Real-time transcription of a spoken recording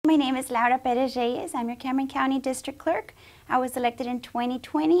My name is Laura Perez-Reyes. I'm your Cameron County District Clerk. I was elected in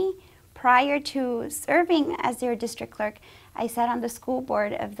 2020. Prior to serving as your District Clerk, I sat on the school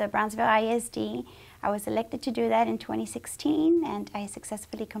board of the Brownsville ISD. I was elected to do that in 2016, and I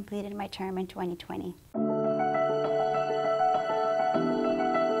successfully completed my term in 2020.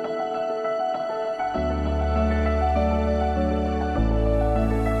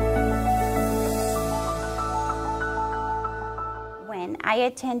 When I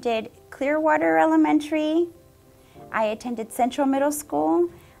attended Clearwater Elementary, I attended Central Middle School,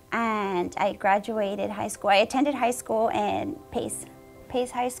 and I graduated high school. I attended high school in Pace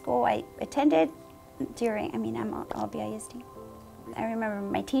High School. I attended I'm all BISD. I remember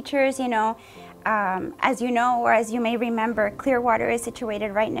my teachers, as you know, or as you may remember, Clearwater is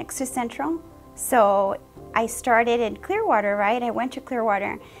situated right next to Central. So I started in Clearwater, right? I went to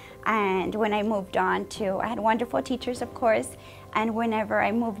Clearwater, and when I moved on I had wonderful teachers, of course, and whenever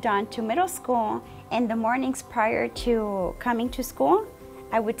I moved on to middle school, in the mornings prior to coming to school,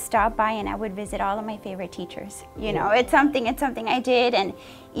 I would stop by and I would visit all of my favorite teachers. It's something I did, and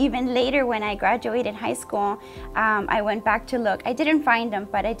even later when I graduated high school, I went back to look. I didn't find them,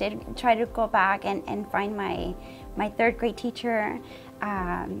 but I did try to go back and find my third grade teacher,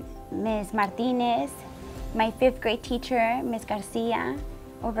 Ms. Martinez, my fifth grade teacher, Ms. Garcia,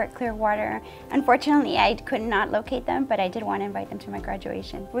 over at Clearwater. Unfortunately, I could not locate them, but I did want to invite them to my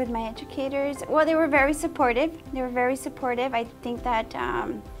graduation. With my educators, well, they were very supportive. I think that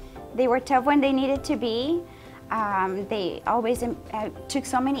they were tough when they needed to be. They always took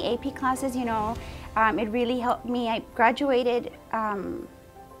so many AP classes, it really helped me. I graduated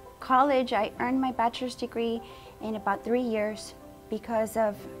college. I earned my bachelor's degree in about 3 years because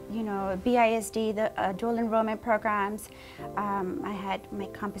of, BISD, the dual enrollment programs. I had my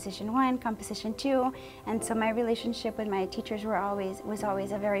Composition 1, Composition 2, and so my relationship with my teachers was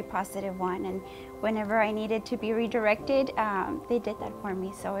always a very positive one. And whenever I needed to be redirected, they did that for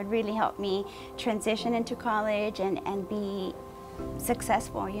me. So it really helped me transition into college and be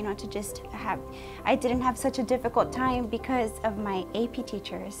successful, to just I didn't have such a difficult time because of my AP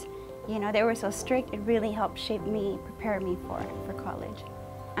teachers. They were so strict. It really helped shape me, prepare me for college.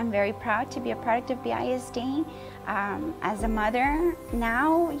 I'm very proud to be a product of BISD. As a mother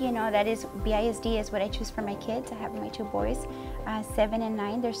now, BISD is what I choose for my kids. I have my two boys, 7 and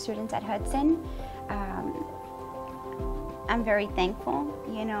 9. They're students at Hudson. I'm very thankful,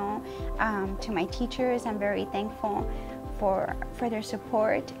 to my teachers. I'm very thankful for their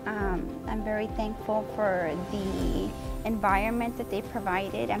support. I'm very thankful for the environment that they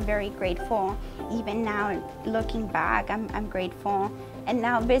provided. I'm very grateful. Even now, looking back, I'm grateful. And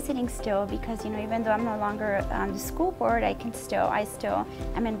now visiting still, because even though I'm no longer on the school board, I still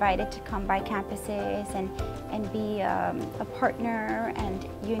am invited to come by campuses and be a partner and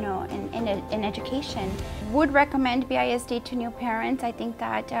in education. Would recommend BISD to new parents. I think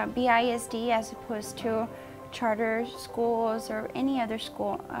that BISD, as opposed to charter schools or any other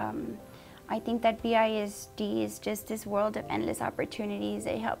school, I think that BISD is just this world of endless opportunities.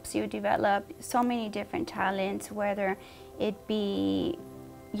 It helps you develop so many different talents, whether it be,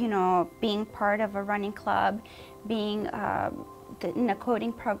 being part of a running club, being in a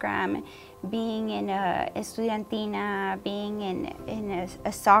coding program, being in a estudiantina, being in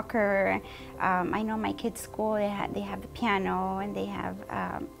a soccer. I know my kids' school, they have the piano, and they have,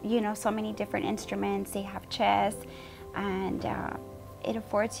 so many different instruments. They have chess, and it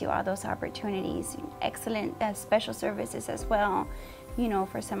affords you all those opportunities. Excellent special services as well,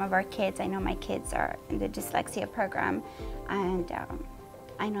 for some of our kids. I know my kids are in the dyslexia program, and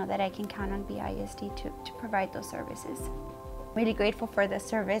I know that I can count on BISD to provide those services. Really grateful for the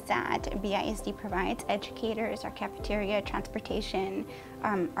service that BISD provides. Educators, our cafeteria, transportation,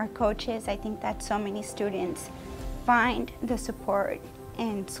 our coaches. I think that so many students find the support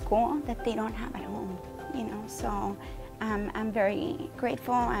in school that they don't have at home, so I'm very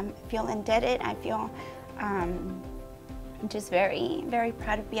grateful. I feel indebted. I feel just very, very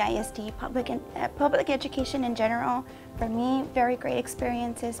proud of BISD, public education in general. For me, very great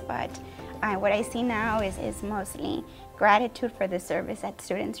experiences, but what I see now is mostly gratitude for the service that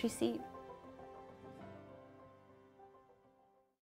students receive.